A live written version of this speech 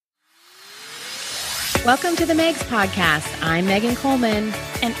Welcome to the Megs Podcast. I'm Megan Coleman.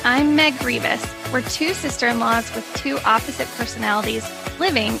 And I'm Meg Rivas. We're two sister-in-laws with two opposite personalities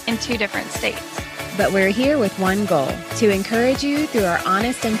living in two different states. But we're here with one goal, to encourage you through our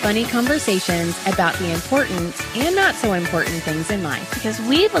honest and funny conversations about the important and not so important things in life. Because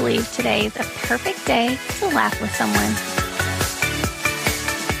we believe today is a perfect day to laugh with someone.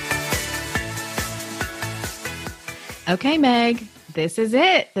 Okay, Meg, this is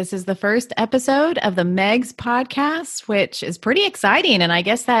it. This is the first episode of the Megs Podcast, which is pretty exciting. And I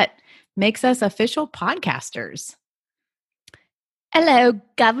guess that makes us official podcasters. Hello,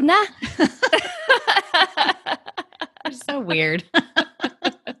 Governor. You're so weird.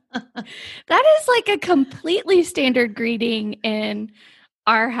 That is like a completely standard greeting in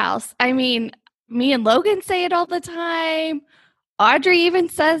our house. I mean, me and Logan say it all the time. Audrey even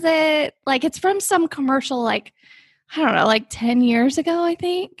says it. Like it's from some commercial, like, I don't know, like 10 years ago, I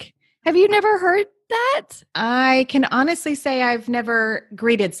think. Have you never heard that? I can honestly say I've never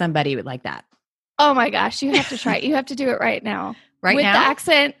greeted somebody like that. Oh my gosh, you have to try it. You have to do it right now. Right with now?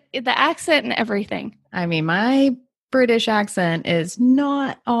 The accent and everything. I mean, my British accent is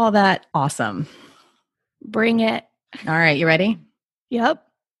not all that awesome. Bring it. All right, you ready? Yep.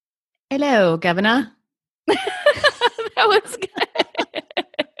 Hello, Governor. That was good.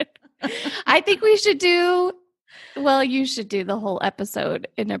 I think we should you should do the whole episode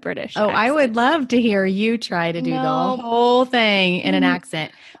in a British accent. I would love to hear you try to do the whole thing in an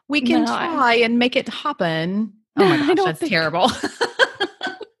accent. We can try and make it happen. Oh my gosh, that's terrible.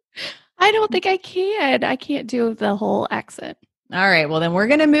 I don't think I can. I can't do the whole accent. All right. Well, then we're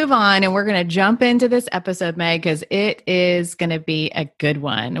going to move on and we're going to jump into this episode, Meg, because it is going to be a good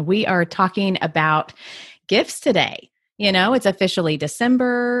one. We are talking about gifts today. You know, it's officially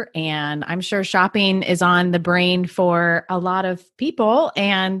December and I'm sure shopping is on the brain for a lot of people.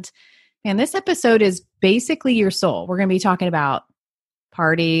 And this episode is basically your soul. We're going to be talking about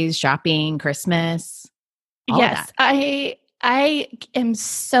parties, shopping, Christmas. Yes, I am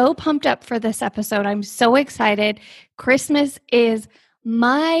so pumped up for this episode. I'm so excited. Christmas is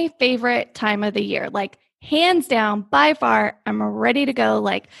my favorite time of the year. Like, hands down, by far, I'm ready to go.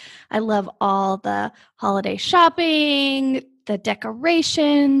 Like, I love all the holiday shopping, the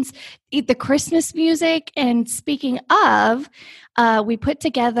decorations, the Christmas music. And speaking of, we put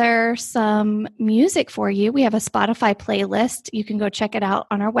together some music for you. We have a Spotify playlist. You can go check it out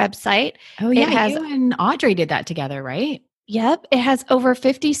on our website. Oh, yeah. You and Audrey did that together, right? Yep. It has over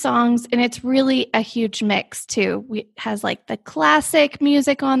 50 songs and it's really a huge mix too. It has like the classic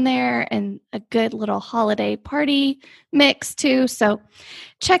music on there and a good little holiday party mix too. So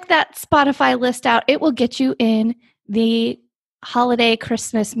check that Spotify list out. It will get you in the holiday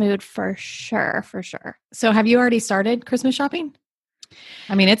Christmas mood for sure. For sure. So have you already started Christmas shopping?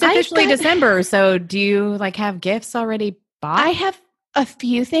 I mean, it's officially December. So do you have gifts already bought? I have a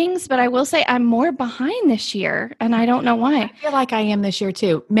few things, but I will say I'm more behind this year and I don't know why. I feel like I am this year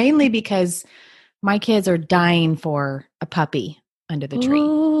too, mainly because my kids are dying for a puppy under the tree.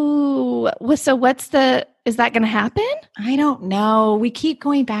 Ooh. So is that going to happen? I don't know. We keep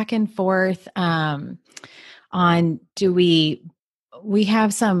going back and forth on we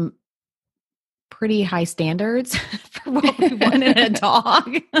have some pretty high standards for what we want in a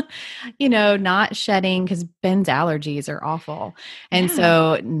dog, not shedding because Ben's allergies are awful. And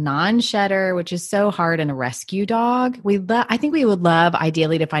so non-shedder, which is so hard in a rescue dog. I think we would love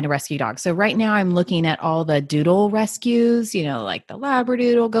ideally to find a rescue dog. So right now I'm looking at all the doodle rescues, like the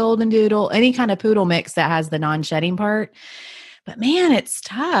Labradoodle, Golden Doodle, any kind of poodle mix that has the non-shedding part. But man, it's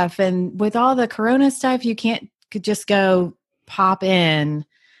tough. And with all the Corona stuff, you could just go pop in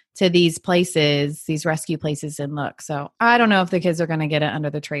to these places, these rescue places and look. So I don't know if the kids are going to get it under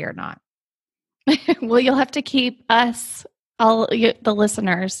the tree or not. Well, you'll have to keep us, the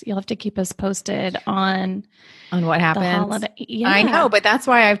listeners, you'll have to keep us posted on what happens. Yeah. I know, but that's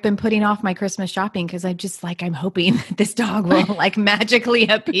why I've been putting off my Christmas shopping because I'm hoping that this dog will magically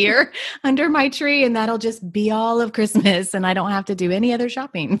appear under my tree and that'll just be all of Christmas and I don't have to do any other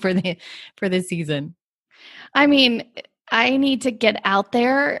shopping for this season. I mean, I need to get out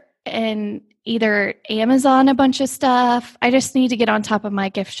there and either Amazon a bunch of stuff. I just need to get on top of my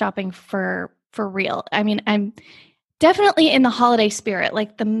gift shopping for real. I mean, I'm definitely in the holiday spirit,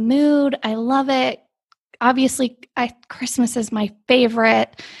 like the mood. I love it. Obviously, Christmas is my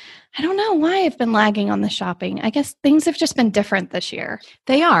favorite. I don't know why I've been lagging on the shopping. I guess things have just been different this year.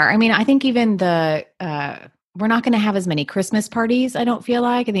 They are. I mean, I think even we're not going to have as many Christmas parties. I don't feel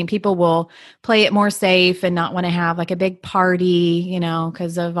like. I think people will play it more safe and not want to have like a big party,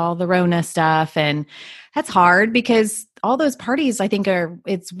 because of all the Rona stuff. And that's hard because all those parties, I think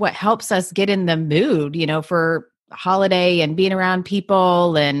it's what helps us get in the mood, for holiday and being around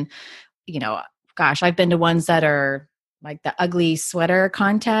people. And, gosh, I've been to ones that are like the ugly sweater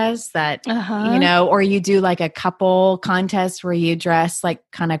contest that, or you do like a couple contest where you dress like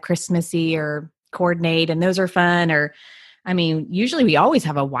kind of Christmassy or coordinate, and those are fun. Or, usually we always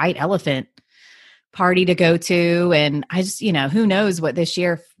have a white elephant party to go to. And I just, who knows what this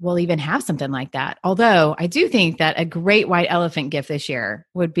year we'll even have something like that. Although I do think that a great white elephant gift this year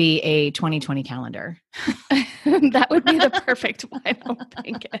would be a 2020 calendar. That would be the perfect white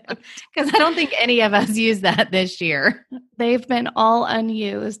elephant gift. Because I don't think any of us use that this year. They've been all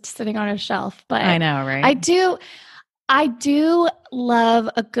unused sitting on a shelf. But I know, right? I do love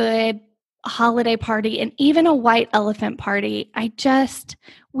a good holiday party and even a white elephant party.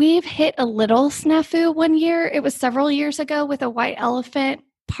 We've hit a little snafu one year. It was several years ago with a white elephant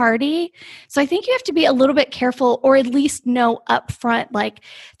party. So I think you have to be a little bit careful, or at least know up front, like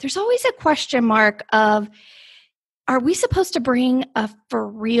there's always a question mark of, are we supposed to bring a for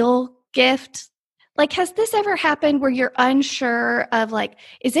real gift? Like, has this ever happened where you're unsure of like,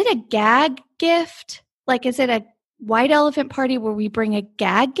 is it a gag gift? Like, is it a white elephant party where we bring a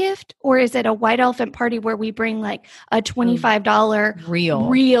gag gift, or is it a white elephant party where we bring like a $25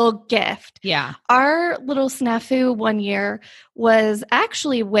 real gift? Yeah. Our little snafu one year was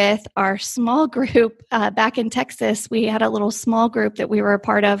actually with our small group back in Texas. We had a little small group that we were a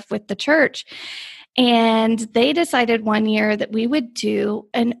part of with the church, and they decided one year that we would do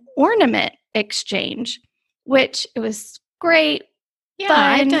an ornament exchange, which it was great. Yeah,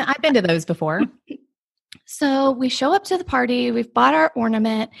 I've been to those before. So we show up to the party, we've bought our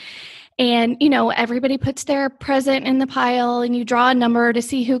ornament, and, everybody puts their present in the pile, and you draw a number to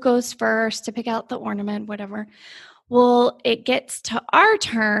see who goes first to pick out the ornament, whatever. Well, it gets to our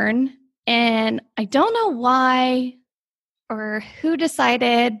turn, and I don't know why or who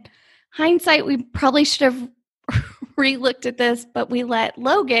decided. Hindsight, we probably should have re-looked at this, but we let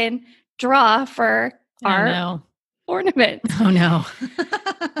Logan draw for our ornament. Oh, no.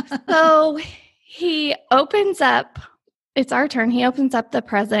 So he opens up, it's our turn, he opens up the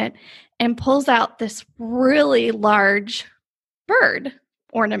present and pulls out this really large bird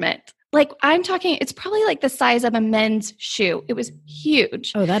ornament. Like, I'm talking, it's probably like the size of a men's shoe. It was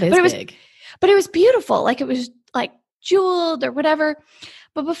huge. Oh, that is big. But it was beautiful. Like, it was like jeweled or whatever.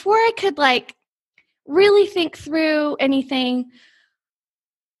 But before I could like really think through anything,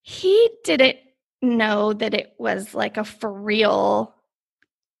 he didn't know that it was like a for real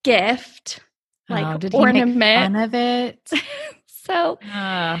gift. Like, did ornament. He make fun of it? So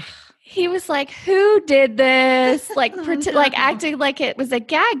he was like, "Who did this?" Like, like acting like it was a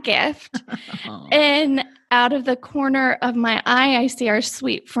gag gift. And out of the corner of my eye, I see our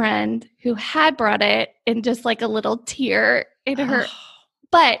sweet friend who had brought it, and just like a little tear in her.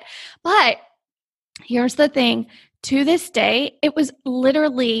 But here's the thing: to this day, it was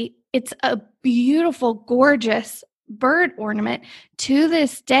literally, it's a beautiful, gorgeous bird ornament. To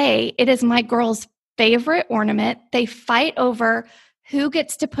this day, it is my girl's favorite ornament. They fight over who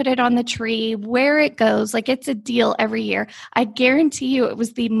gets to put it on the tree, where it goes. Like, it's a deal every year. I guarantee you it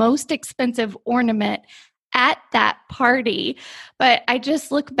was the most expensive ornament at that party. But I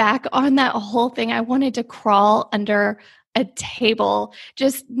just look back on that whole thing. I wanted to crawl under a table,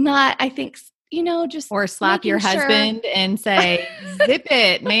 just not, I think, just or slap your husband and say, zip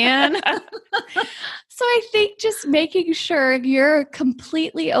it, man. So I think just making sure you're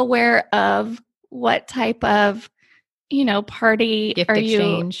completely aware of what type of, party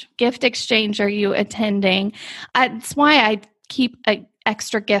gift exchange are you attending? That's why I keep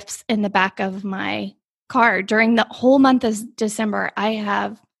extra gifts in the back of my car. During the whole month of December, I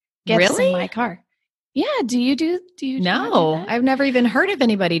have gifts in my car. Yeah. Do you? No, I've never even heard of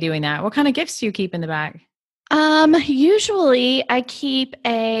anybody doing that. What kind of gifts do you keep in the back? Usually I keep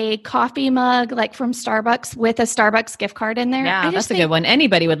a coffee mug, like from Starbucks, with a Starbucks gift card in there. Yeah, that's a good one.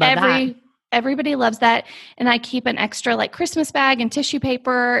 Anybody would love that. Everybody loves that. And I keep an extra like Christmas bag and tissue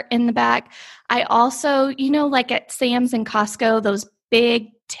paper in the back. I also, like at Sam's and Costco, those big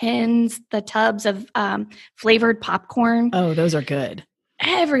tins, the tubs of flavored popcorn. Oh, those are good.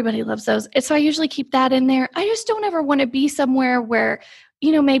 Everybody loves those. So I usually keep that in there. I just don't ever want to be somewhere where,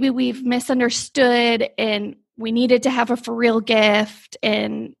 maybe we've misunderstood and we needed to have a for real gift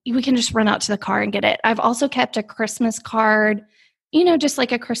and we can just run out to the car and get it. I've also kept a Christmas card, just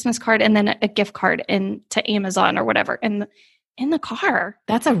like a Christmas card and then a gift card to Amazon or whatever. And in the car.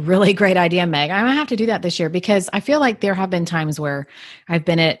 That's a really great idea, Meg. I'm gonna have to do that this year because I feel like there have been times where I've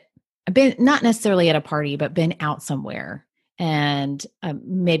been not necessarily at a party, but been out somewhere and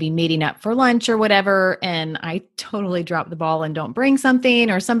maybe meeting up for lunch or whatever. And I totally drop the ball and don't bring something,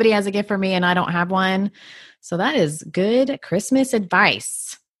 or somebody has a gift for me and I don't have one. So that is good Christmas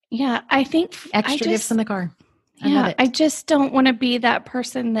advice. Yeah, I think Extra gifts in the car. I just don't want to be that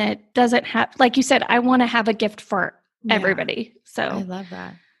person that doesn't have, like you said, I want to have a gift for everybody. So I love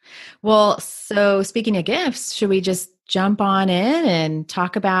that. Well, so speaking of gifts, should we just jump on in and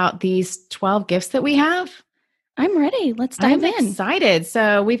talk about these 12 gifts that we have? I'm ready. Let's dive in. I'm excited.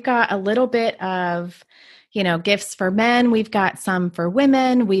 So we've got a little bit of, gifts for men. We've got some for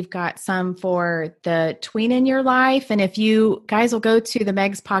women. We've got some for the tween in your life. And if you guys will go to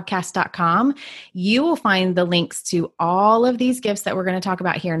themegspodcast.com, you will find the links to all of these gifts that we're going to talk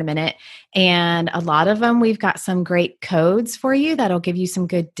about here in a minute. And a lot of them, we've got some great codes for you that'll give you some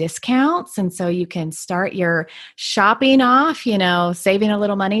good discounts. And so you can start your shopping off, saving a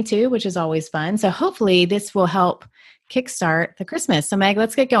little money too, which is always fun. So hopefully this will help kickstart the Christmas. So Meg,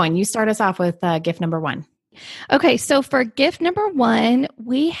 let's get going. You start us off with gift number 1. Okay, so for gift number 1,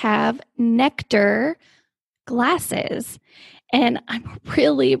 we have Nectar glasses. And I'm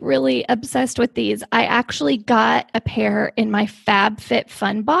really, really obsessed with these. I actually got a pair in my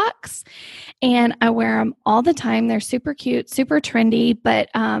FabFitFun box, and I wear them all the time. They're super cute, super trendy. But,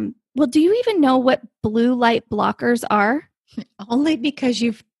 well, do you even know what blue light blockers are? Only because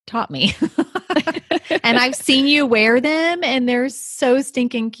you've taught me. And I've seen you wear them, and they're so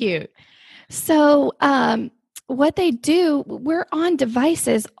stinking cute. So, what they do, we're on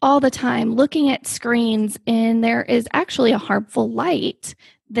devices all the time looking at screens, and there is actually a harmful light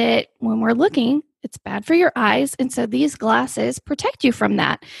that when we're looking, it's bad for your eyes. And so these glasses protect you from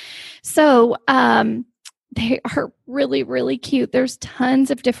that. So, they are really, really cute. There's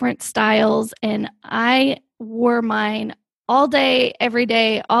tons of different styles, and I wore mine all day, every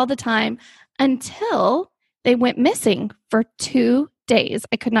day, all the time until they went missing for 2 days.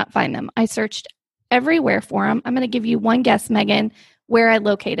 I could not find them. I searched everywhere for them. I'm going to give you one guess, Megan, where I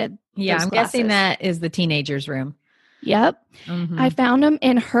located. Yeah, I'm guessing that is the teenager's room. Yep. Mm-hmm. I found them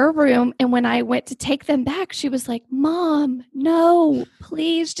in her room. And when I went to take them back, she was like, Mom, no,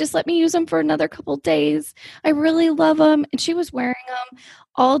 please just let me use them for another couple days. I really love them. And she was wearing them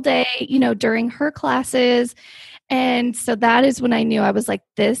all day, during her classes. And so that is when I knew, I was like,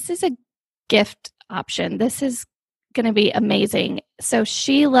 this is a gift option. This is going to be amazing. So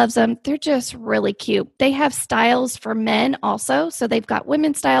she loves them. They're just really cute. They have styles for men also. So they've got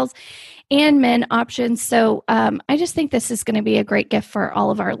women's styles and men options. So I just think this is going to be a great gift for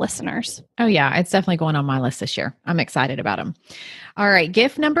all of our listeners. Oh yeah, it's definitely going on my list this year. I'm excited about them. All right.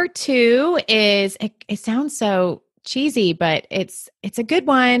 Gift number 2 is, it sounds so cheesy, but it's a good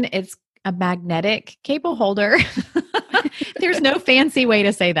one. It's a magnetic cable holder. There's no fancy way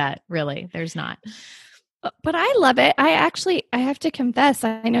to say that, really. There's not. But I love it. I have to confess,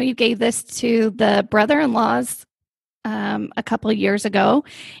 I know you gave this to the brother-in-laws a couple of years ago,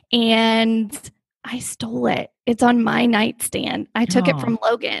 and I stole it. It's on my nightstand. I took it from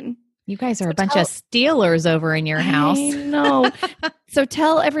Logan. You guys are a bunch of stealers over in your house. I know. So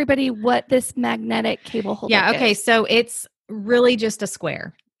tell everybody what this magnetic cable holder is. Yeah, okay. So it's really just a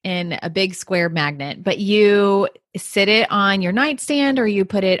square. In a big square magnet, but you sit it on your nightstand or you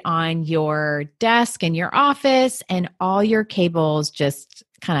put it on your desk in your office, and all your cables just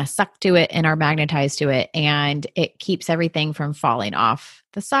kind of suck to it and are magnetized to it. And it keeps everything from falling off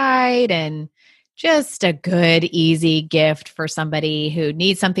the side, and just a good, easy gift for somebody who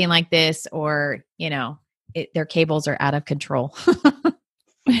needs something like this, or, their cables are out of control.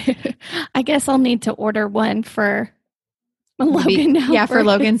 I guess I'll need to order one for Logan now. Yeah, for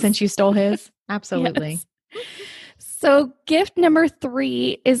Logan, since you stole his. Absolutely. Yes. So gift number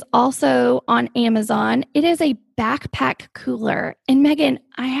 3 is also on Amazon. It is a backpack cooler. And Megan,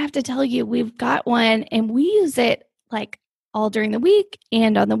 I have to tell you, we've got one and we use it like all during the week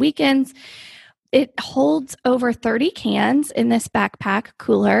and on the weekends. It holds over 30 cans in this backpack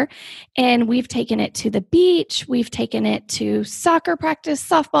cooler, and we've taken it to the beach. We've taken it to soccer practice,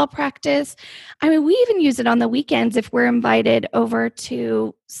 softball practice. I mean, we even use it on the weekends if we're invited over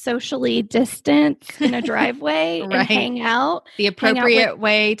to socially distance in a driveway right. and hang out. The appropriate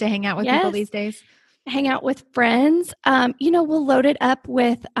way to hang out with people these days. Hang out with friends. We'll load it up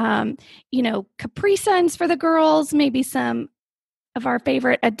with, Capri Suns for the girls, maybe some of our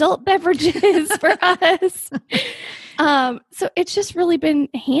favorite adult beverages for us. So it's just really been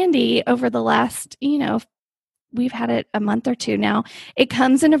handy over the last, we've had it a month or two now. It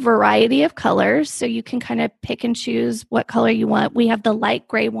comes in a variety of colors, so you can kind of pick and choose what color you want. We have the light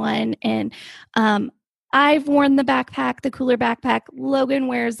gray one, and I've worn the backpack, the cooler backpack. Logan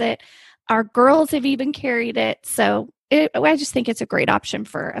wears it. Our girls have even carried it. So I just think it's a great option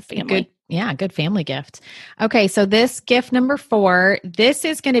for a family. Good family gift. Okay, so this gift number 4, this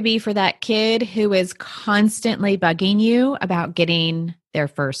is going to be for that kid who is constantly bugging you about getting their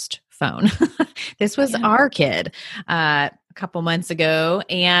first phone. This was our kid a couple months ago.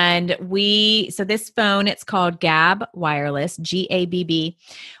 And so this phone, it's called Gabb Wireless, Gabb.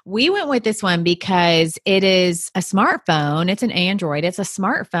 We went with this one because it is a smartphone. It's an Android. It's a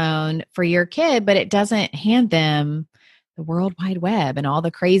smartphone for your kid, but it doesn't hand them the World Wide Web and all the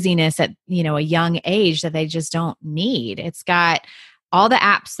craziness at, a young age that they just don't need. It's got all the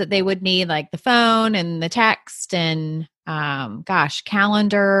apps that they would need, like the phone and the text and,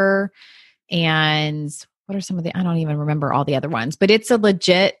 calendar. And what are some of I don't even remember all the other ones, but it's a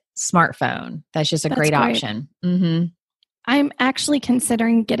legit smartphone. That's just a great option. Mm-hmm. I'm actually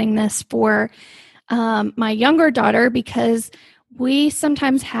considering getting this for my younger daughter because we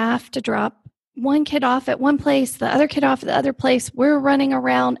sometimes have to drop one kid off at one place, the other kid off at the other place. We're running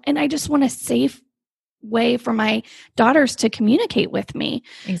around, and I just want a safe way for my daughters to communicate with me.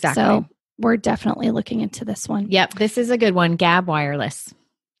 Exactly. So we're definitely looking into this one. Yep. This is a good one. Gabb Wireless.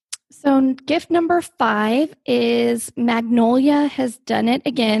 So gift number 5 is Magnolia has done it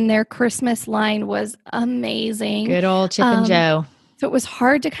again. Their Christmas line was amazing. Good old Chip and Jo. So it was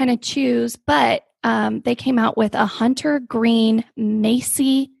hard to kind of choose, but they came out with a hunter green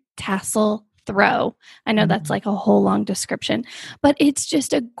Macy tassel throw. I know that's like a whole long description, but it's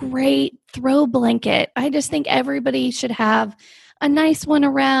just a great throw blanket. I just think everybody should have a nice one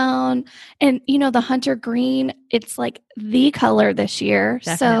around. And, the hunter green, it's like the color this year.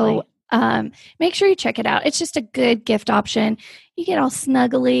 Definitely. So make sure you check it out. It's just a good gift option. You get all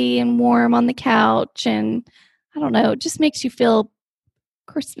snuggly and warm on the couch. And I don't know, it just makes you feel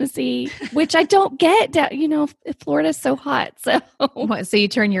Christmassy, which I don't get. Florida's so hot. So you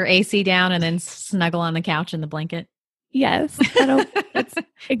turn your AC down and then snuggle on the couch in the blanket? Yes. That's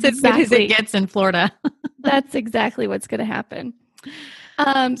exactly it's as good as it gets in Florida. That's exactly what's going to happen.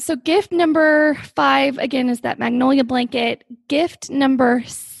 So gift number 5, again, is that Magnolia blanket. Gift number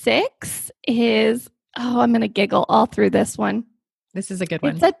 6 is, I'm going to giggle all through this one. This is a good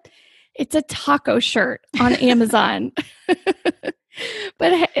one. It's a taco shirt on Amazon.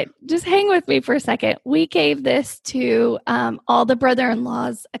 But just hang with me for a second. We gave this to all the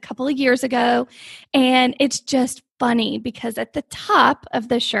brother-in-laws a couple of years ago, and it's just funny because at the top of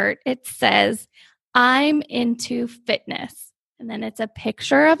the shirt, it says, "I'm into fitness." And then it's a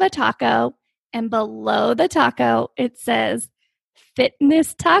picture of a taco, and below the taco, it says,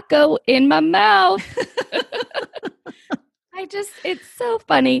 "Fitness taco in my mouth." It's so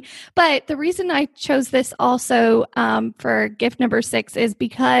funny. But the reason I chose this also for gift number 6 is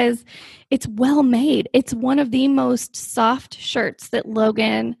because it's well made. It's one of the most soft shirts that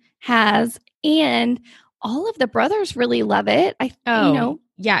Logan has, and all of the brothers really love it.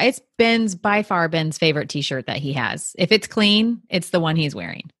 Yeah, it's by far Ben's favorite t-shirt that he has. If it's clean, it's the one he's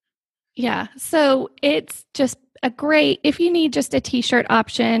wearing. Yeah. So it's just if you need just a t-shirt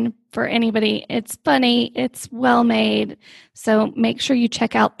option for anybody, it's funny, it's well made. So make sure you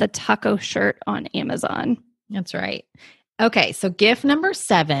check out the taco shirt on Amazon. That's right. Okay, so gift number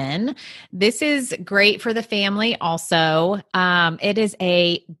 7. This is great for the family also. It is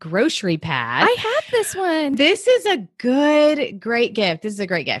a grocery pad. I have this one. This is a great gift. This is a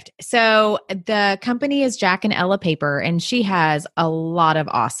great gift. So the company is Jack and Ella Paper, and she has a lot of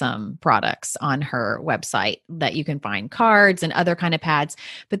awesome products on her website that you can find, cards and other kind of pads.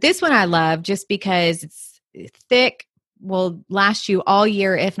 But this one I love just because it's thick, will last you all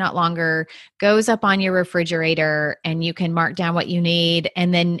year, if not longer, goes up on your refrigerator and you can mark down what you need.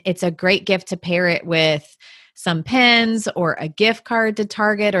 And then it's a great gift to pair it with some pens or a gift card to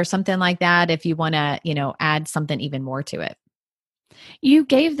Target or something like that if you want to, add something even more to it. You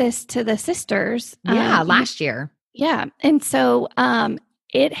gave this to the sisters. Last year. Yeah. And so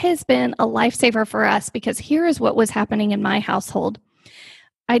it has been a lifesaver for us because here is what was happening in my household.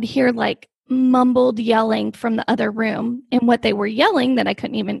 I'd hear mumbled yelling from the other room, and what they were yelling that I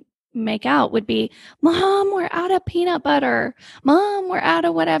couldn't even make out would be, "Mom, we're out of peanut butter. Mom, we're out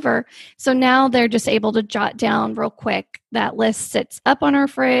of whatever." So now they're just able to jot down real quick. That list sits up on our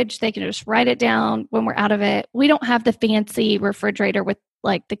fridge. They can just write it down when we're out of it. We don't have the fancy refrigerator with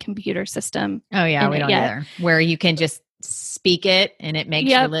the computer system. Oh yeah, we don't either. Where you can just speak it and it makes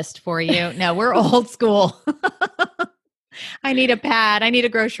your list for you. No, we're old school. I need a pad. I need a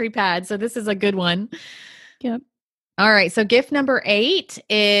grocery pad. So this is a good one. Yep. All right. So gift number 8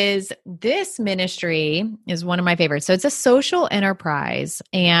 is this ministry is one of my favorites. So it's a social enterprise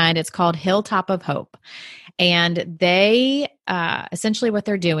and it's called Hilltop of Hope. And they essentially what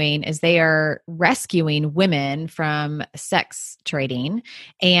they're doing is they are rescuing women from sex trading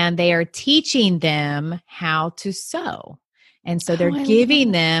and they are teaching them how to sew. And so they're Oh, I love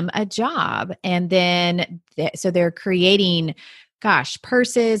giving that. them a job. And then so they're creating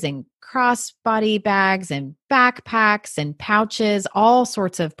purses and crossbody bags and backpacks and pouches, all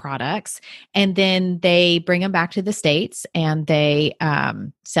sorts of products. And then they bring them back to the States and they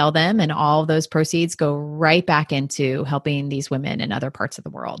sell them. And all of those proceeds go right back into helping these women in other parts of the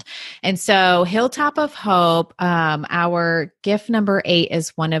world. And so Hilltop of Hope, our gift number 8 is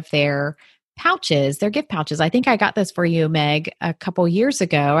one of their pouches. They're gift pouches. I think I got this for you, Meg, a couple years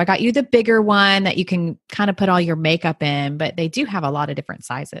ago. I got you the bigger one that you can kind of put all your makeup in, but they do have a lot of different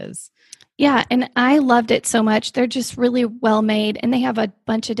sizes. Yeah, and I loved it so much. They're just really well made and they have a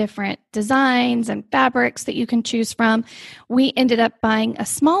bunch of different designs and fabrics that you can choose from. We ended up buying a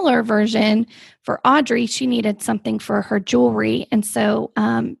smaller version for Audrey. She needed something for her jewelry. And so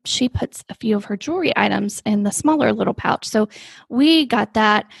she puts a few of her jewelry items in the smaller little pouch. So we got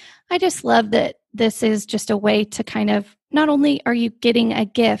that. I just love that this is just a way to kind of not only are you getting a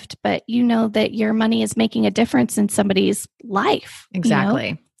gift, but you know that your money is making a difference in somebody's life. Exactly.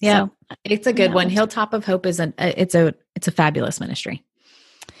 You know? Yeah. So, it's a good one. Hilltop of Hope is it's a fabulous ministry.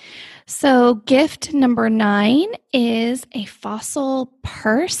 So gift number 9 is a Fossil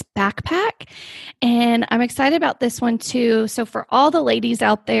purse backpack. And I'm excited about this one too. So for all the ladies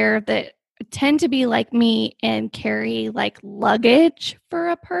out there that tend to be like me and carry like luggage for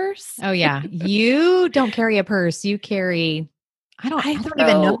a purse. Oh yeah. You don't carry a purse. You carry, I don't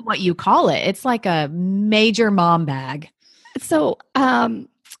even know what you call it. It's like a major mom bag. So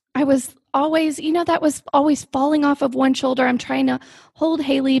I was always, that was always falling off of one shoulder. I'm trying to hold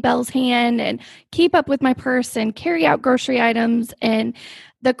Haley Bell's hand and keep up with my purse and carry out grocery items. And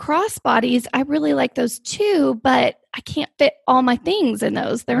the crossbodies, I really like those too, but I can't fit all my things in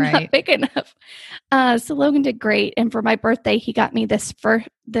those. They're not big enough. So Logan did great. And for my birthday, he got me this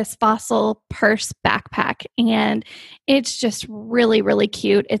Fossil purse backpack. And it's just really, really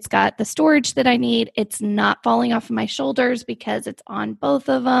cute. It's got the storage that I need. It's not falling off of my shoulders because it's on both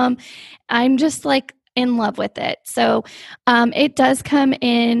of them. I'm just like in love with it. So it does come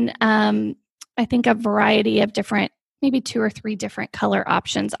in, I think, a variety of different, maybe 2 or 3 different color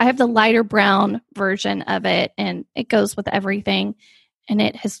options. I have the lighter brown version of it, and it goes with everything. And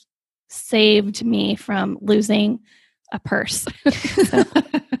it has saved me from losing a purse.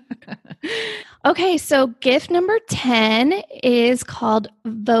 Okay, so gift number 10 is called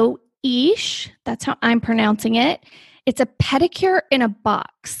Voish. That's how I'm pronouncing it. It's a pedicure in a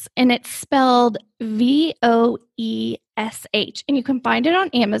box, and it's spelled Voesh. And you can find it on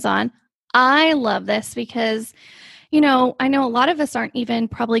Amazon. I love this because, I know a lot of us aren't even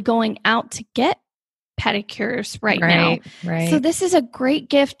probably going out to get pedicures right now. Right. So this is a great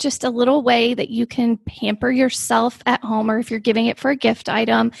gift, just a little way that you can pamper yourself at home, or if you're giving it for a gift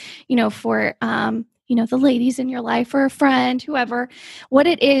item, for the ladies in your life or a friend, whoever. What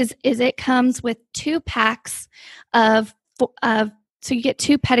it is it comes with 2 packs of so you get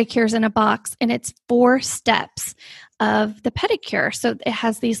 2 pedicures in a box, and it's 4 steps of the pedicure. So it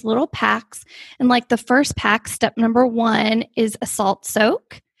has these little packs, and like the first pack, step number 1 is a salt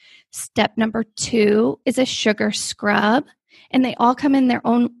soak. Step number 2 is a sugar scrub, and they all come in their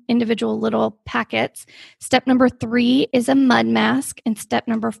own individual little packets. Step number 3 is a mud mask, and step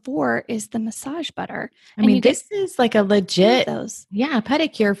number 4 is the massage butter. I mean, this is like a legit,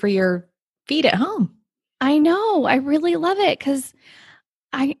 pedicure for your feet at home. I know. I really love it because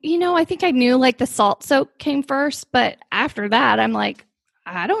I think I knew like the salt soak came first, but after that, I'm like,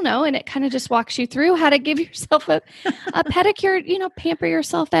 I don't know. And it kind of just walks you through how to give yourself a pedicure, pamper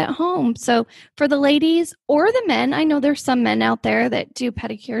yourself at home. So for the ladies or the men, I know there's some men out there that do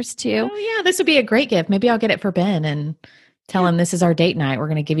pedicures too. Oh yeah, this would be a great gift. Maybe I'll get it for Ben and tell him this is our date night. We're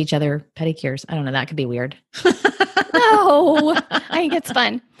going to give each other pedicures. I don't know. That could be weird. No, I think it's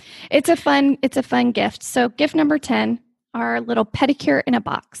fun. It's a fun gift. So gift number 10, our little pedicure in a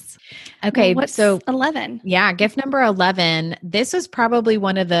box. Okay. What's so 11? Yeah. Gift number 11. This is probably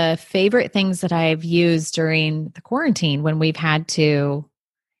one of the favorite things that I've used during the quarantine when we've had to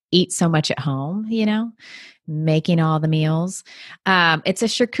eat so much at home, making all the meals. It's a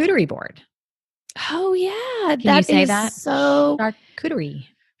charcuterie board. Oh yeah. Can you say that? So charcuterie.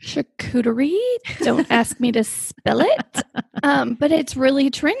 Charcuterie. Don't ask me to spell it. But it's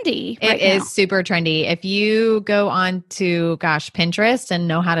really trendy. It is super trendy. If you go on to, Pinterest and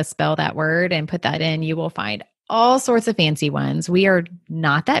know how to spell that word and put that in, you will find all sorts of fancy ones. We are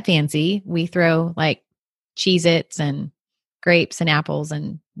not that fancy. We throw like Cheez-Its and grapes and apples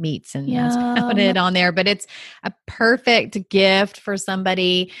and meats and that's about it on there. But it's a perfect gift for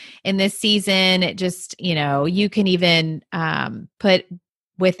somebody in this season. It just, you can even put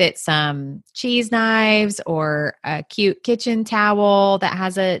with it some cheese knives or a cute kitchen towel that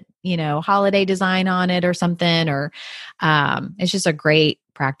has a, holiday design on it or something, or it's just a great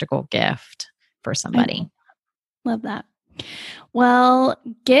practical gift for somebody. Love that. Well,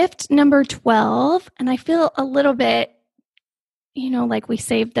 gift number 12, and I feel a little bit, like we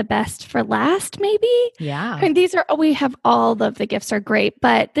saved the best for last, maybe. Yeah. And we have all of the gifts are great,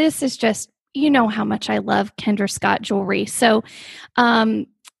 but this is just, how much I love Kendra Scott jewelry. So,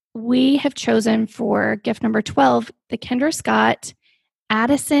 we have chosen for gift number 12, the Kendra Scott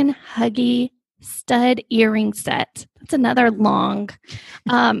Addison Huggy stud earring set. That's another long.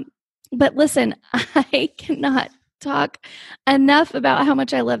 But listen, I cannot talk enough about how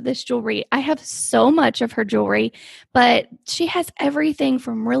much I love this jewelry. I have so much of her jewelry, but she has everything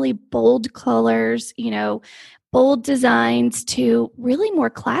from really bold colors, bold designs to really more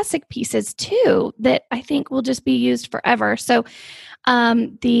classic pieces too that I think will just be used forever. So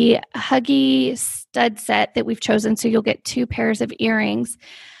the Huggy stud set that we've chosen, so you'll get 2 pairs of earrings.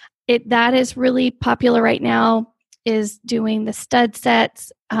 That is really popular right now, is doing the stud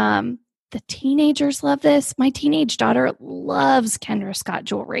sets. The teenagers love this. My teenage daughter loves Kendra Scott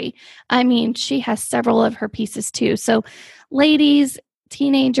jewelry. I mean, she has several of her pieces too. So ladies,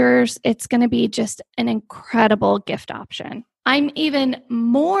 teenagers, it's going to be just an incredible gift option. I'm even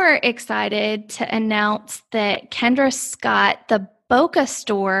more excited to announce that Kendra Scott, the Boca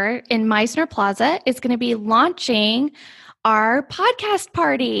store in Meisner Plaza, is going to be launching our podcast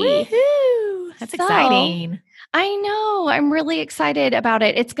party. Woohoo! That's exciting. I know. I'm really excited about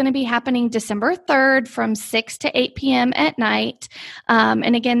it. It's going to be happening December 3rd from 6 to 8 p.m. at night.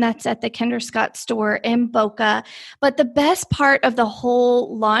 And again, that's at the Kendra Scott store in Boca. But the best part of the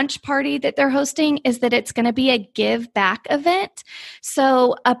whole launch party that they're hosting is that it's going to be a give back event.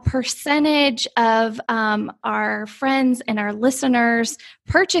 So a percentage of our friends and our listeners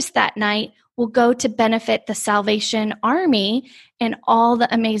purchased that night will go to benefit the Salvation Army and all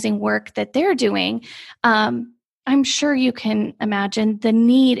the amazing work that they're doing. I'm sure you can imagine the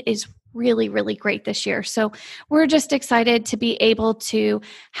need is really, really great this year. So we're just excited to be able to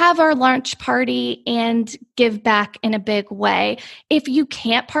have our launch party and give back in a big way. If you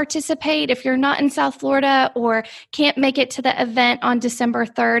can't participate, if you're not in South Florida or can't make it to the event on December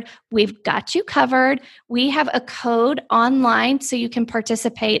 3rd, we've got you covered. We have a code online so you can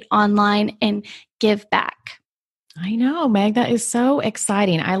participate online and give back. I know, Meg, that is so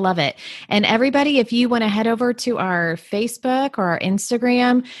exciting. I love it. And everybody, if you want to head over to our Facebook or our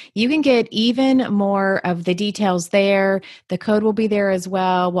Instagram, you can get even more of the details there. The code will be there as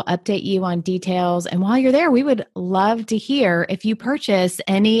well. We'll update you on details. And while you're there, we would love to hear if you purchase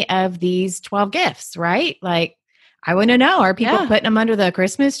any of these 12 gifts, right? Like, I want to know, are people putting them under the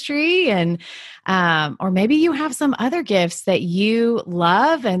Christmas tree? And or maybe you have some other gifts that you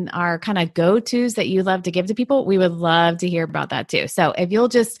love and are kind of go-tos that you love to give to people. We would love to hear about that too. So if you'll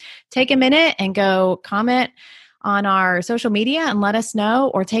just take a minute and go comment on our social media and let us know,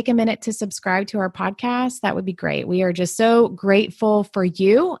 or take a minute to subscribe to our podcast, that would be great. We are just so grateful for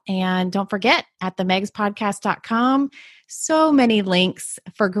you. And don't forget, at themegspodcast.com, so many links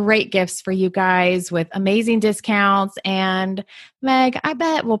for great gifts for you guys with amazing discounts. And Meg, I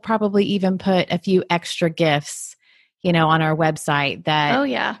bet we'll probably even put a few extra gifts, on our website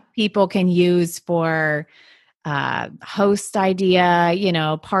that people can use for host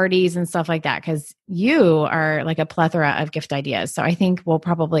idea, parties and stuff like that. Cause you are like a plethora of gift ideas. So I think we'll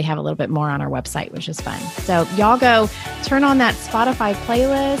probably have a little bit more on our website, which is fun. So y'all go turn on that Spotify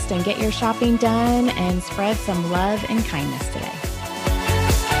playlist and get your shopping done and spread some love and kindness today.